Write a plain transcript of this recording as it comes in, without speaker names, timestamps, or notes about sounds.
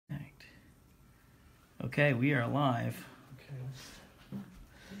Okay, we are live. Okay.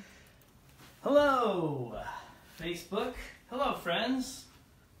 Hello, Facebook. Hello, friends.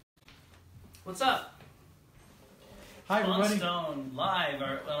 What's up? Hi, everybody. Bonstone live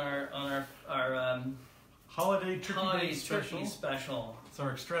on our Holiday Turkey turkey special. It's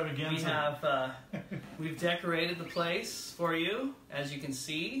our extravaganza. We have we've decorated the place for you, as you can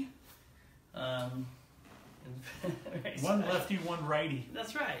see. One special. lefty, one righty.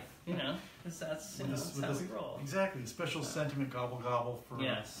 That's right. You know, that's how we roll. Exactly. Special sentiment gobble gobble for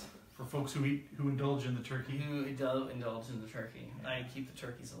for folks who indulge in the turkey. Who indulge in the turkey. I keep the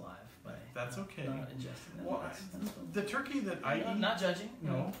turkeys alive by That's okay. not ingesting them. Well, the turkey that I eat. Not judging.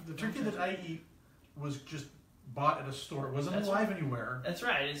 No, the turkey that I eat was just bought at a store. It wasn't alive anywhere. That's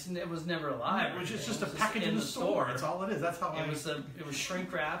right. It was never alive. Which is just a package in the store. That's all it is. That's how it was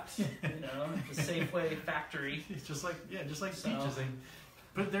shrink wrapped. You know, the Safeway factory. It's just like peaches. They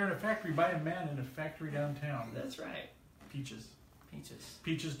put it there in a factory by a man in a factory downtown. That's right. Peaches,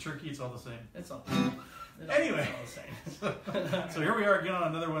 turkey. It's all the same. It's all. Anyway, it's all the same. So here we are again on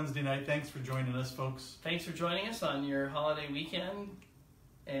another Wednesday night. Thanks for joining us, folks. Thanks for joining us on your holiday weekend,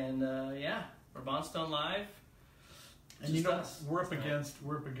 and we're Bonstone live. And you know, we're up against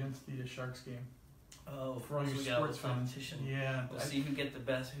the Sharks game. Oh, for all you sports fans. Yeah, we'll see who get the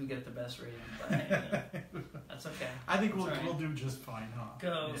best rating. But, hey, that's okay. I think we'll do just fine, huh?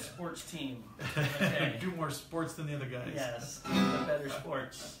 Go sports team. Okay. Do more sports than the other guys. Yes, the better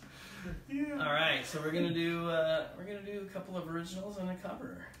sports. Yeah. All right, so we're gonna do a couple of originals and a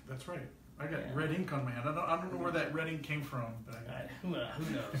cover. That's right. I got red ink on my hand. I don't know where that red ink came from, but who knows?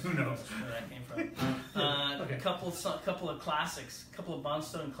 Who knows where that came from? Okay. Couple of classics, couple of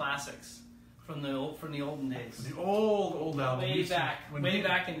Bonstone classics from the olden days. The old album. Way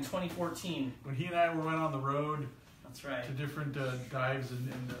back in 2014. When he and I went on the road. That's right. To different dives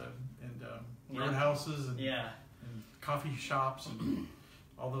and roadhouses and coffee shops and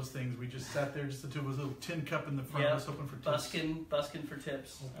all those things. We just sat there, just the two of us, a little tin cup in the front of us, hoping for tips. Busking for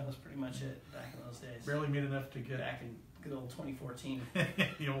tips. That was pretty much it back in those days. Barely made enough to get back in good old 2014.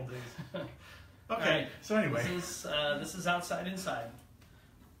 The old days. Okay, right. So anyway, this is Outside Inside.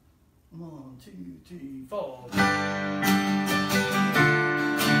 1, 2, 3, 4.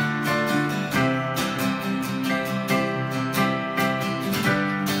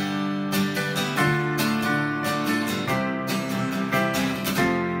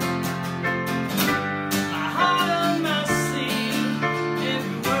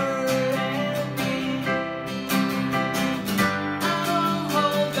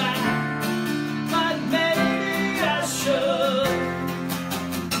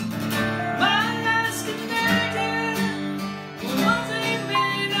 Once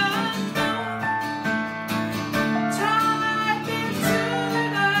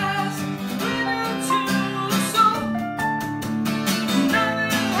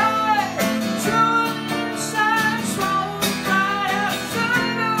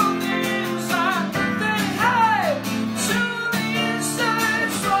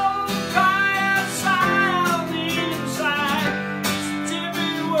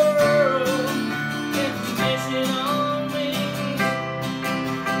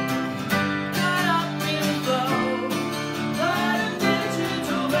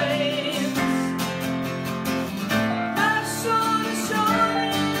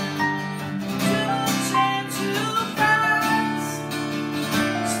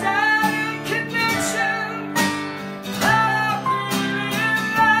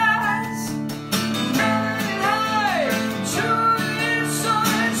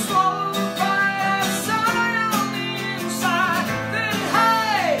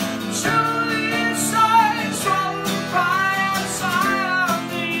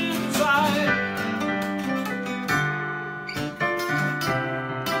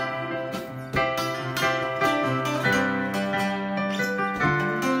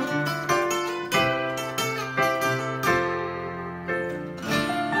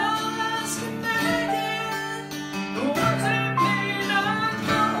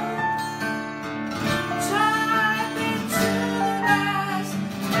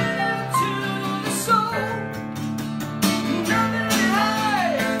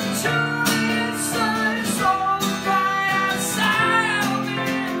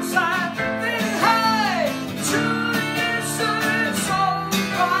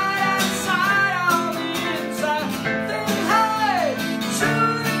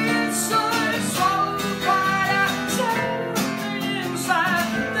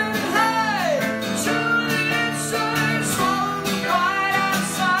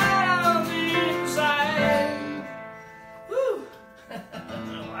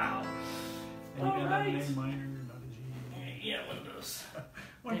right. Not an A minor, not a G. Yeah, one of those.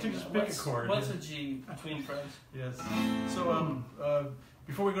 Why don't you just pick a chord? What's a G between friends? Yes. So,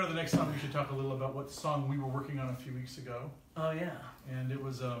 before we go to the next song, we should talk a little about what song we were working on a few weeks ago. Oh yeah. And it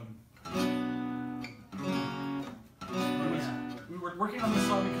was we were working on this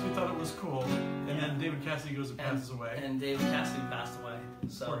song because we thought it was cool, and then David Cassidy goes and passes away. And David Cassidy passed away.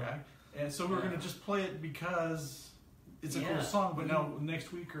 So. Poor guy. And so we were going to just play it because it's a cool song. But now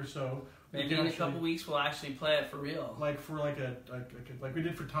next week or so, maybe in a couple weeks we'll actually play it for real. Like for like we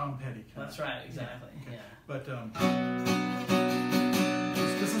did for Tom Petty. That's right, exactly. Okay. Yeah. But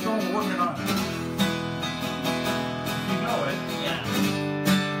this is all we're working on. If you know it. Yeah.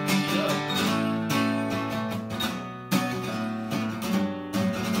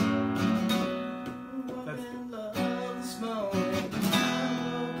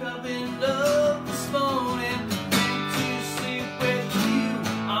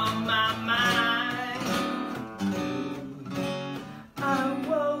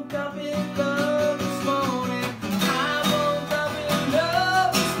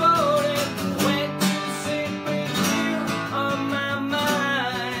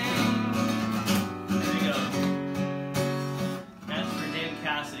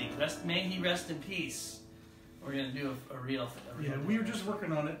 May he rest in peace. We're gonna do a real thing. Yeah, we were just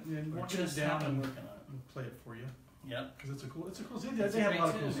working on it and working it down and working on it. We'll play it for you. Yep. Because it's a cool. They have a lot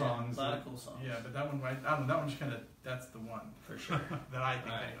of cool songs. A lot of cool songs. Yeah, but that one, I don't know. That one's kind of. That's the one for sure. that I think.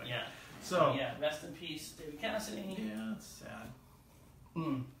 Right, anyway. yeah. So yeah, rest in peace, David Cassidy. Yeah, it's sad.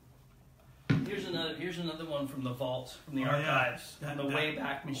 Hmm. Here's another one from the vault, from the archives, from the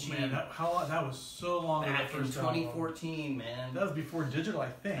Wayback Machine. Man, that was so long ago. Back in 2014, man. That was before digital, I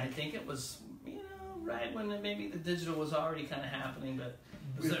think. I think it was, right when maybe the digital was already kind of happening, but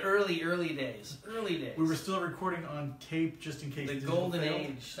it was the early days. Early days. We were still recording on tape just in case. The golden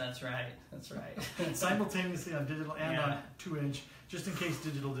age. That's right. Simultaneously on digital and on 2-inch, just in case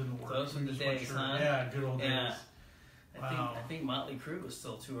digital didn't work. Those were the days, huh? Yeah, good old days. I think Motley Crue was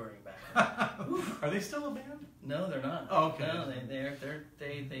still touring back then. Are they still a band? No, they're not. Oh, okay. No,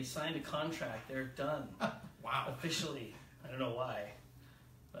 they signed a contract. They're done. Wow. Officially. I don't know why.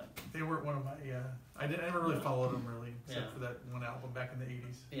 But they weren't one of my. I never really followed them really, except for that one album back in the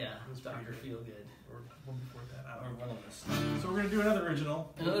 '80s. Yeah, it was Dr. Feelgood, or one before that. I don't know. Or one of us. So we're gonna do another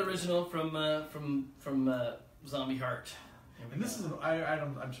original. Another original from Zombie Heart. And this is I'm sorry, I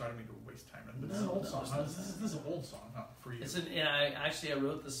don't mean to waste time. But this is an old song. This is an old song, huh, for you? I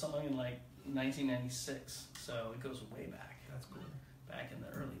wrote this song in like 1996, so it goes way back. That's cool. Back in the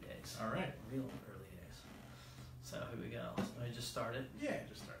early days. All right. Real early days. So here we go. Let me just start it. Yeah,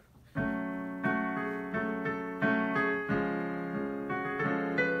 just start it.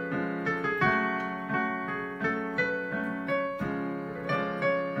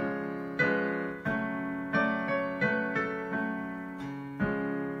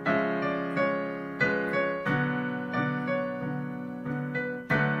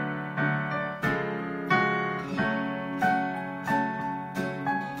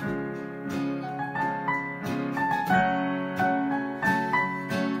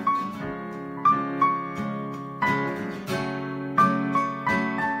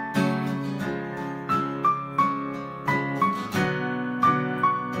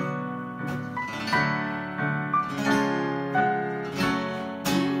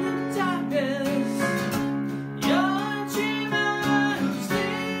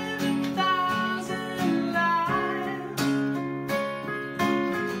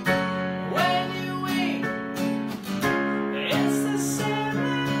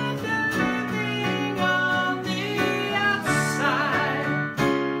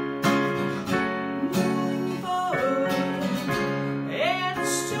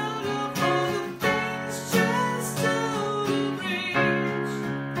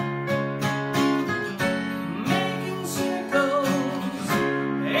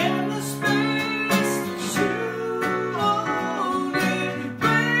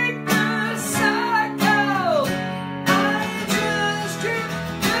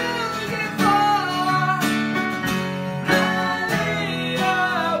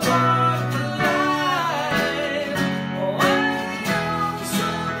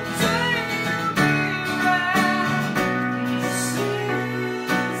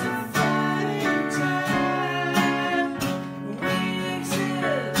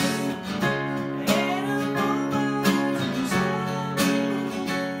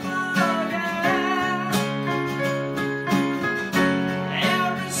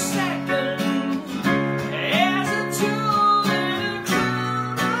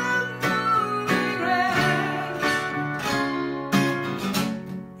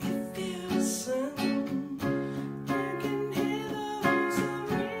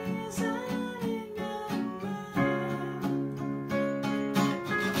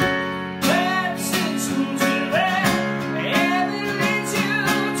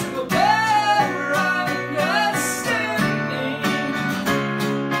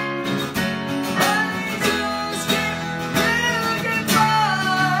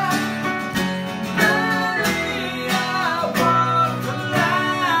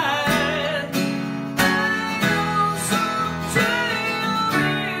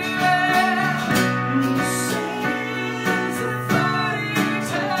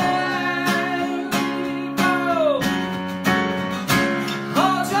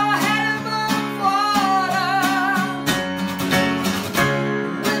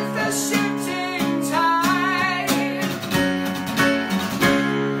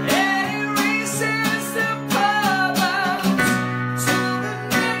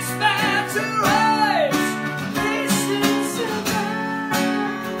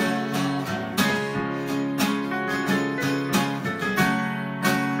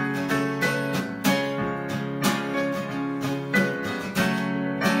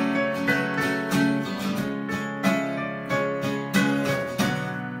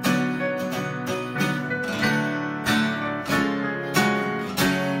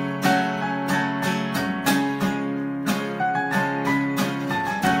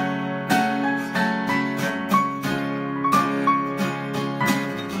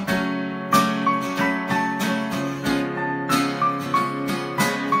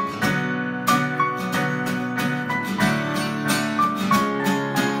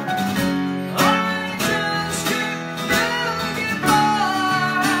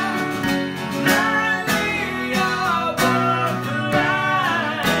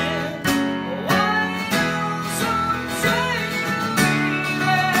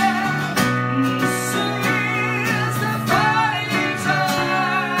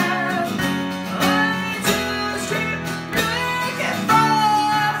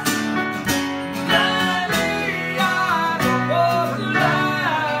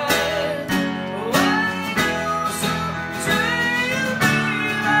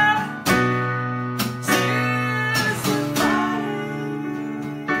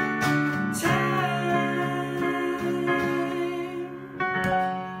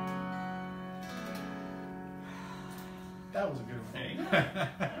 That was a good one. There you go.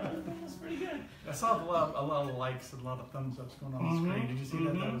 That's pretty good. I saw a lot of likes and a lot of thumbs ups going on the screen. Did you see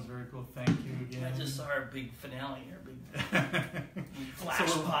that? That was very cool. Thank you again. I just saw our big finale, our big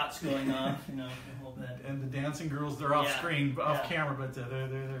flash pots going off, you know, a whole bit. And the dancing girls, they're off screen, off camera, but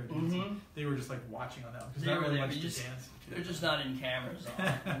they're dancing. They were just like watching on that because they really like to dance. They're just not in cameras.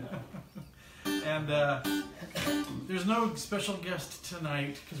 You know. And there's no special guest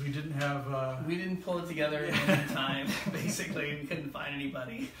tonight because we didn't have. We didn't pull it together in time. Basically, we couldn't find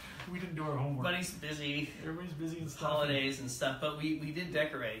anybody. We didn't do our homework. Everybody's busy. Everybody's busy and stuff. Holidays and stuff, but we did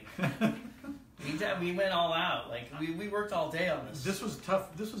decorate. We went all out. Like we worked all day on this. This was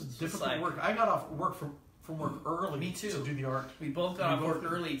tough. This was difficult work. I got off work from work early. Me too. To do the art. We both got off work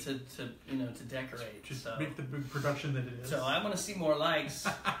early to decorate. Just make the big production that it is. So I want to see more likes.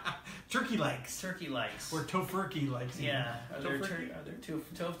 Turkey likes. Turkey likes. Or tofurkey likes. Yeah. Are there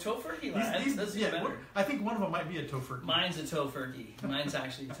tofurkey likes? That's even better. I think one of them might be a tofurkey. Mine's a tofurkey. Mine's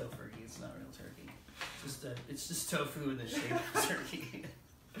actually a tofurkey. It's not real turkey. It's just tofu in the shape of turkey.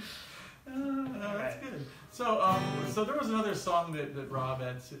 That's good. So there was another song that Rob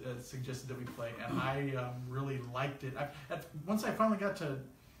had suggested that we play, and I really liked it. Once I finally got to,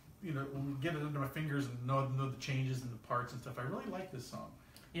 get it under my fingers and know the changes and the parts and stuff, I really liked this song.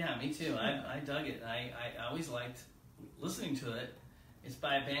 Yeah, me too. I dug it. I always liked listening to it. It's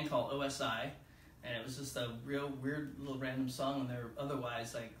by a band called OSI, and it was just a real weird little random song, and they're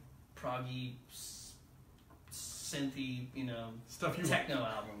otherwise like proggy, synthy, stuff you techno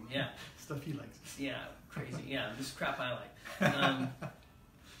like. Album. Yeah. Stuff he likes. Yeah, crazy. Yeah, just crap I like.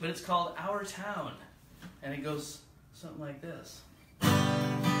 But it's called Our Town, and it goes something like this.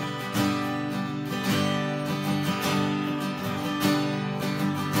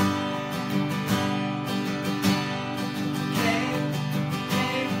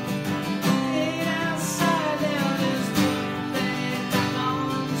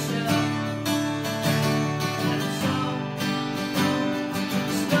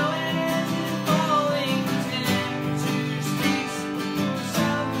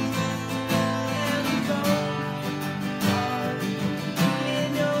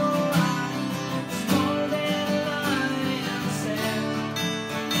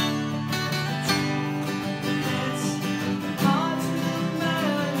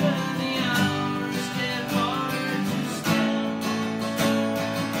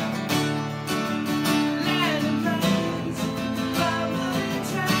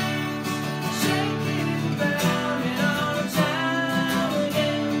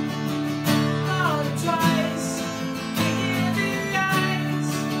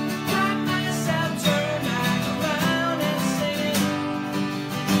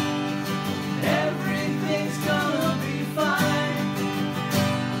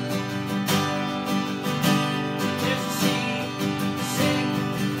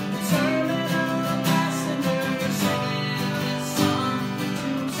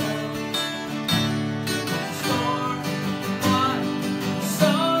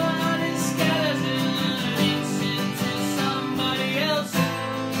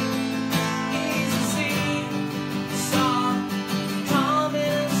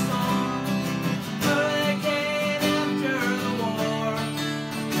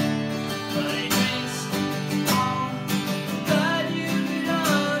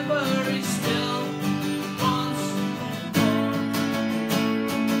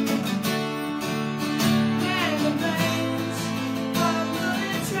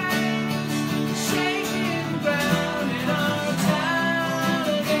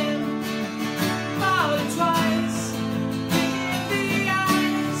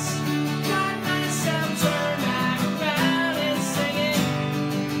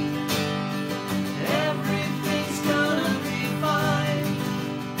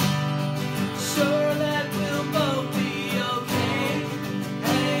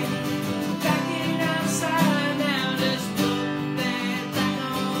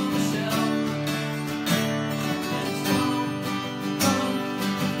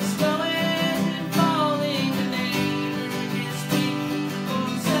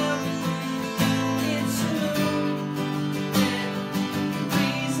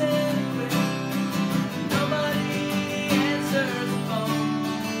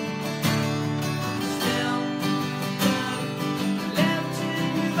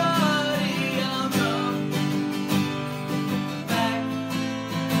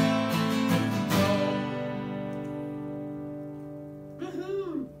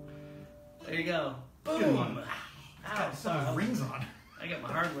 There you go. Boom. Ow, Got rings on. I got my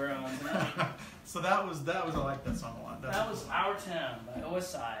hardware on. So that was I like that song a lot. That was Our Town by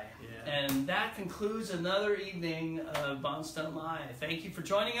OSI. Yeah. And that concludes another evening of Bonstone Live. Thank you for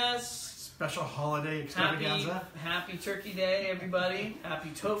joining us. Special holiday extravaganza. Happy Turkey Day, everybody. Happy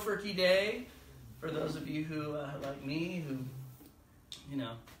Tofurkey Day. For those of you who, like me, who,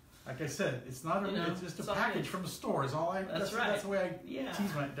 Like I said, it's not. It's just a package from the store. Is all I. That's right. That's the way I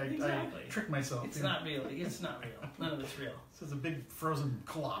tease I trick myself. It's not real. It's not real. None of it's real. This is a big frozen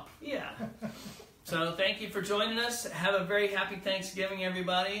clop. Yeah. So thank you for joining us. Have a very happy Thanksgiving,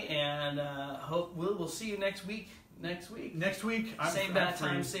 everybody, and hope we'll see you next week. Next week, same bad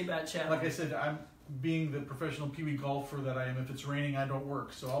time, same bad channel. Like I said, I'm being the professional Pee Wee golfer that I am. If it's raining, I don't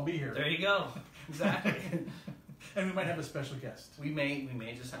work, so I'll be here. There you go. Exactly. And we might have a special guest. We may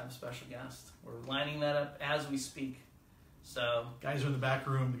just have a special guest. We're lining that up as we speak. So guys are in the back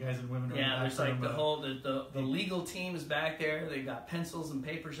room. The guys and women are in the back room. There's like the whole the legal team is back there. They got pencils and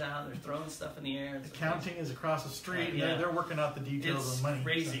papers out. They're throwing stuff in the air. Accounting is across the street. They're working out the details of money.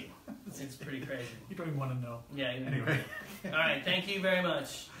 Crazy. It's pretty crazy. You don't even want to know. Yeah. Anyway. All right. Thank you very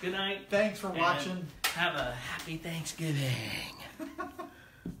much. Good night. Thanks for watching. Have a happy Thanksgiving.